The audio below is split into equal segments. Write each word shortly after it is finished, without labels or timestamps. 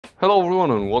Hello everyone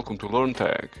and welcome to Learn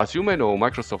Tech. As you may know,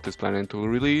 Microsoft is planning to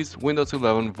release Windows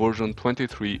 11 version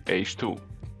 23H2.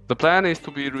 The plan is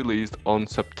to be released on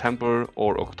September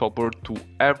or October to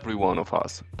every one of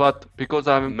us. But because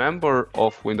I'm a member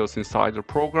of Windows Insider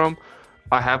program,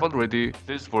 I have already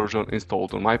this version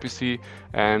installed on my PC,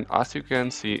 and as you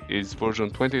can see is version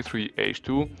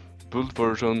 23H2, build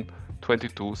version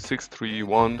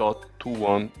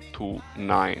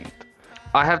 22631.2129.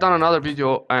 I have done another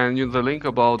video, and the link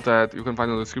about that you can find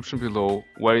in the description below,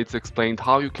 where it's explained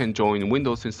how you can join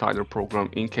Windows Insider program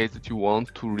in case that you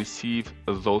want to receive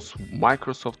those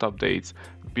Microsoft updates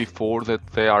before that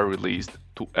they are released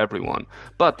to everyone.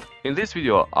 But in this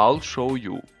video I'll show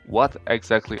you what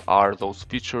exactly are those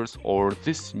features or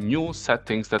these new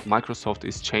settings that Microsoft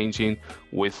is changing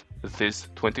with this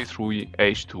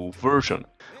 23H2 version.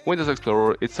 Windows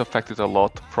Explorer is affected a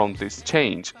lot from this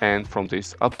change and from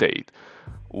this update.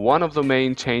 One of the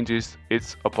main changes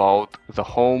is about the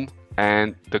home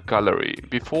and the gallery.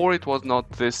 Before it was not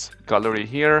this gallery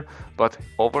here, but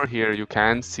over here you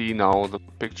can see now the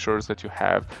pictures that you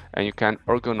have, and you can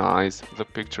organize the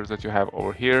pictures that you have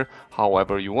over here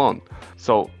however you want.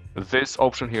 So this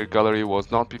option here, gallery, was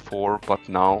not before, but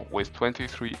now with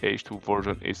 23H2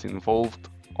 version is involved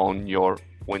on your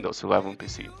Windows 11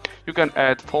 PC. You can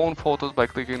add phone photos by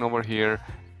clicking over here,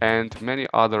 and many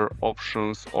other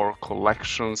options or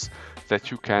collections that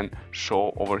you can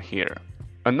show over here.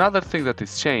 Another thing that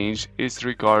is changed is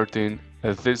regarding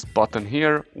this button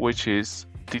here, which is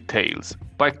details.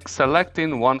 By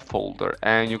selecting one folder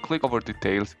and you click over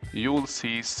details, you will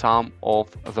see some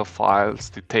of the file's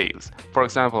details. For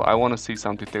example, I want to see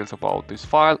some details about this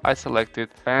file. I select it,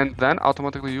 and then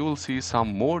automatically you will see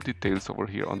some more details over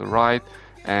here on the right,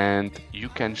 and you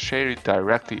can share it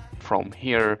directly from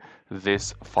here,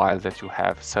 this file that you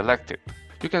have selected.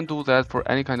 You can do that for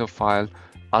any kind of file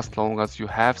as long as you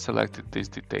have selected this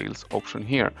details option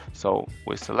here. So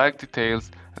we select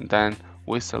details, and then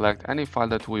we select any file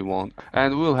that we want,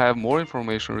 and we'll have more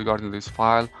information regarding this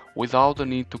file without the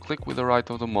need to click with the right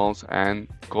of the mouse and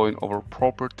going over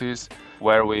properties,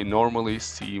 where we normally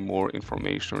see more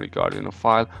information regarding a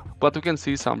file, but we can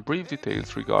see some brief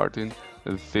details regarding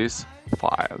this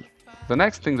file. The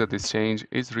next thing that is changed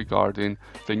is regarding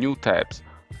the new tabs.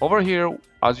 Over here,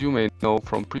 as you may know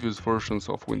from previous versions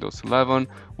of Windows 11,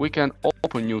 we can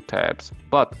open new tabs,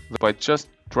 but by just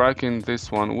dragging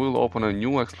this one, we'll open a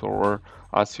new Explorer,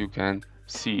 as you can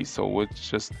see. So we'll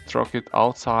just drag it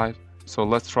outside. So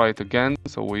let's try it again.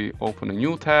 So we open a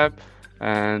new tab,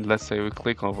 and let's say we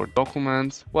click over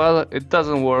documents. Well, it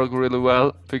doesn't work really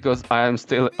well because I am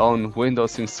still on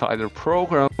Windows Insider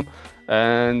program,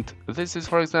 and this is,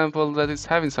 for example, that is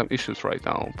having some issues right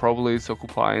now. Probably it's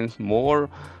occupying more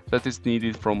that is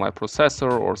needed from my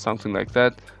processor or something like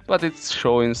that, but it's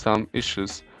showing some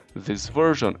issues this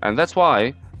version, and that's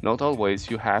why not always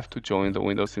you have to join the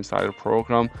Windows Insider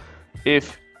program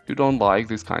if you don't like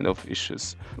this kind of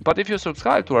issues. But if you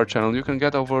subscribe to our channel, you can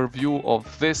get an overview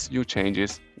of these new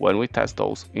changes when we test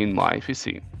those in my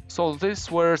PC. So these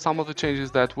were some of the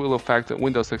changes that will affect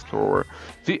Windows Explorer.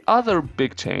 The other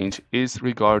big change is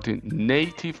regarding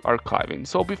native archiving.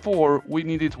 So before, we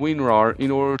needed WinRAR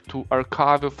in order to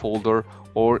archive a folder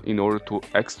or in order to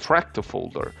extract a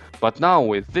folder. But now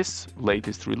with this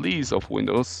latest release of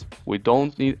Windows, we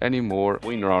don't need any more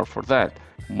WinRAR for that.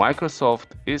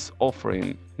 Microsoft is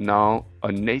offering now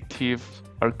a native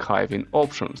archiving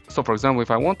options. So for example,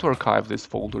 if I want to archive this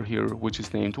folder here, which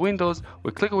is named Windows,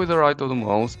 we click with the right of the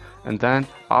mouse, and then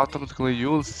automatically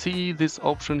you will see this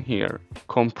option here,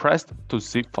 compressed to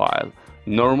zip file.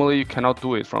 Normally you cannot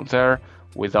do it from there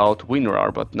without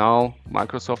WinRAR, but now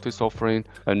Microsoft is offering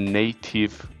a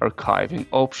native archiving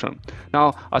option.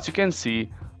 Now, as you can see,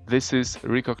 this is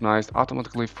recognized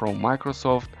automatically from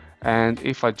Microsoft, and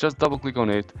if I just double click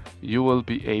on it, you will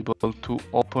be able to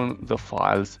open the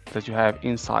files that you have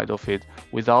inside of it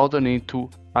without the need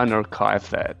to unarchive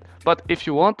that. But if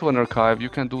you want to unarchive, you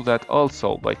can do that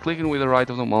also by clicking with the right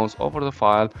of the mouse over the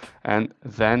file, and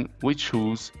then we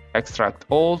choose extract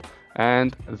all,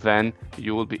 and then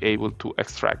you will be able to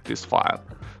extract this file.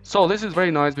 So this is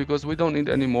very nice because we don't need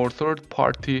any more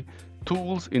third-party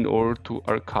tools in order to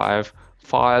archive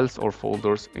files or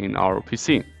folders in our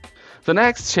PC. The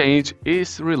next change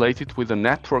is related with the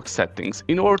network settings.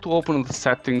 In order to open the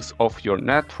settings of your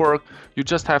network, you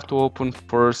just have to open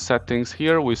first settings.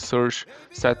 Here we search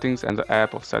settings and the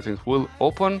app of settings will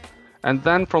open, and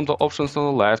then from the options on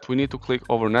the left we need to click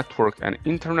over network and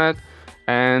internet,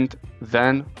 and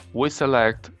then we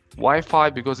select Wi-Fi,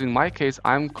 because in my case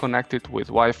I'm connected with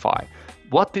Wi-Fi.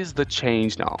 What is the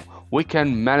change now? we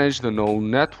can manage the known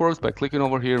networks by clicking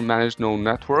over here, manage known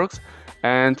networks.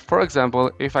 And for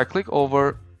example, if I click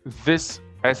over this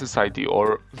SSID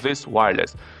or this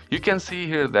wireless, you can see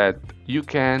here that you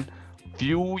can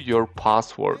view your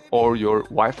password or your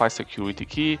Wi-Fi security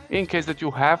key. In case that you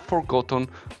have forgotten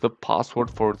the password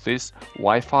for this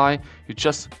Wi-Fi, you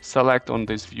just select on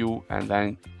this view and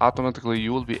then automatically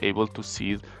you will be able to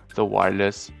see the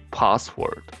wireless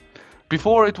password.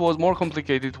 Before it was more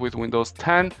complicated with Windows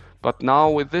 10, but now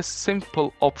with this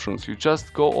simple options, you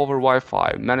just go over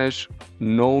Wi-Fi, manage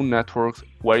known networks,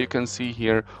 where you can see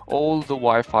here all the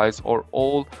Wi-Fi's or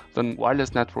all the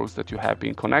wireless networks that you have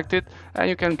been connected, and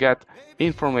you can get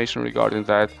information regarding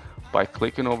that by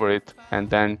clicking over it, and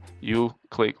then you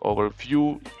click over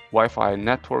view Wi-Fi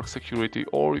network security,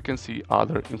 or you can see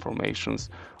other informations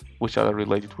which are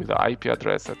related with the IP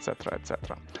address, etc,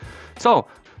 etc. So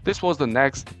this was the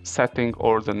next setting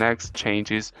or the next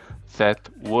changes that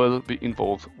will be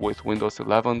involved with Windows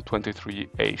 11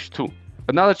 23H2.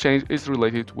 Another change is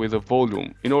related with the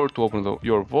volume. In order to open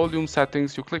your volume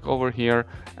settings, you click over here,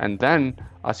 and then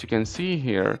as you can see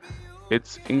here,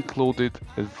 it's included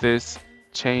this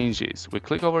changes. We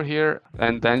click over here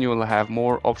and then you will have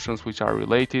more options which are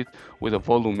related with the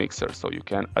volume mixer. So you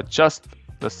can adjust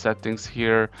the settings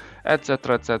here,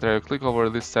 etc, etc. You click over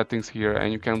these settings here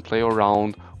and you can play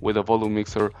around with the volume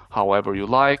mixer however you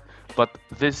like, but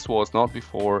this was not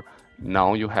before.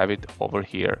 Now you have it over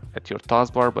here at your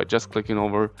taskbar by just clicking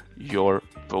over your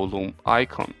volume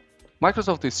icon.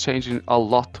 Microsoft is changing a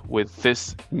lot with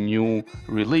this new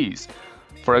release.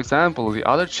 For example, the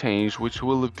other change, which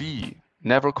will be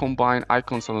never combine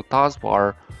icons on the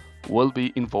taskbar, will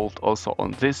be involved also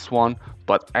on this one,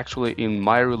 but actually in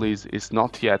my release is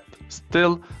not yet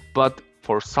still, but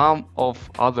for some of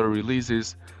other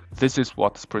releases this is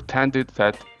what's pretended,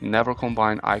 that never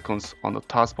combine icons on the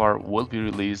taskbar will be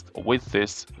released with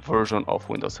this version of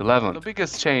Windows 11. The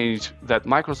biggest change that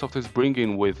Microsoft is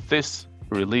bringing with this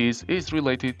release is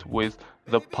related with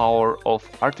the power of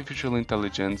artificial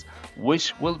intelligence,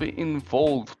 which will be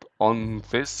involved on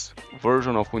this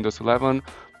version of Windows 11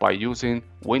 by using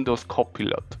Windows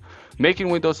Copilot, making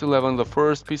Windows 11 the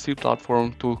first PC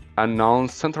platform to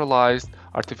announce centralized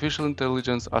artificial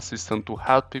intelligence assistant to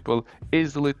help people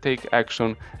easily take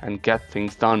action and get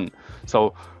things done.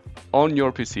 So on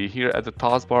your PC here at the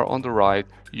taskbar on the right,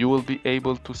 you will be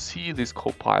able to see this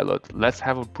Copilot. Let's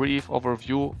have a brief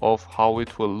overview of how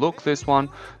it will look, this one.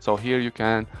 So here you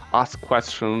can ask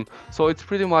questions. So it's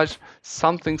pretty much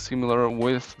something similar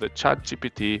with the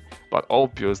ChatGPT, but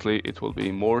obviously it will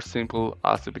be more simple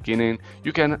at the beginning.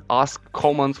 You can ask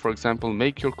commands, for example,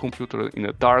 make your computer in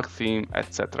a dark theme,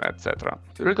 etc, etc.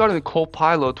 Regarding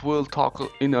Copilot, we'll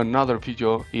talk in another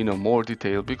video in a more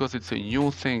detail because it's a new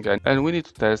thing and we need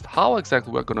to test how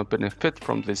exactly we're going to benefit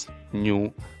from this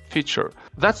new feature.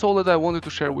 That's all that I wanted to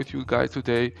share with you guys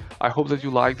today. I hope that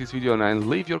you like this video and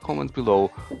leave your comments below.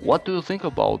 What do you think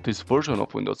about this version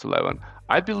of Windows 11?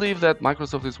 I believe that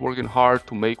Microsoft is working hard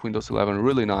to make Windows 11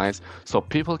 really nice so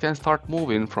people can start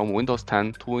moving from Windows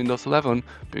 10 to Windows 11,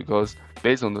 because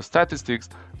based on the statistics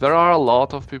there are a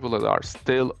lot of people that are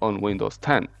still on Windows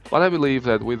 10. But I believe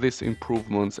that with these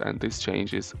improvements and these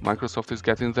changes, Microsoft is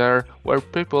getting there where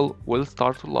people will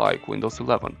start to like Windows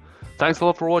 11. Thanks a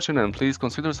lot for watching and please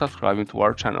consider subscribing to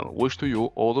our channel. Wish to you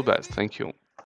all the best. Thank you.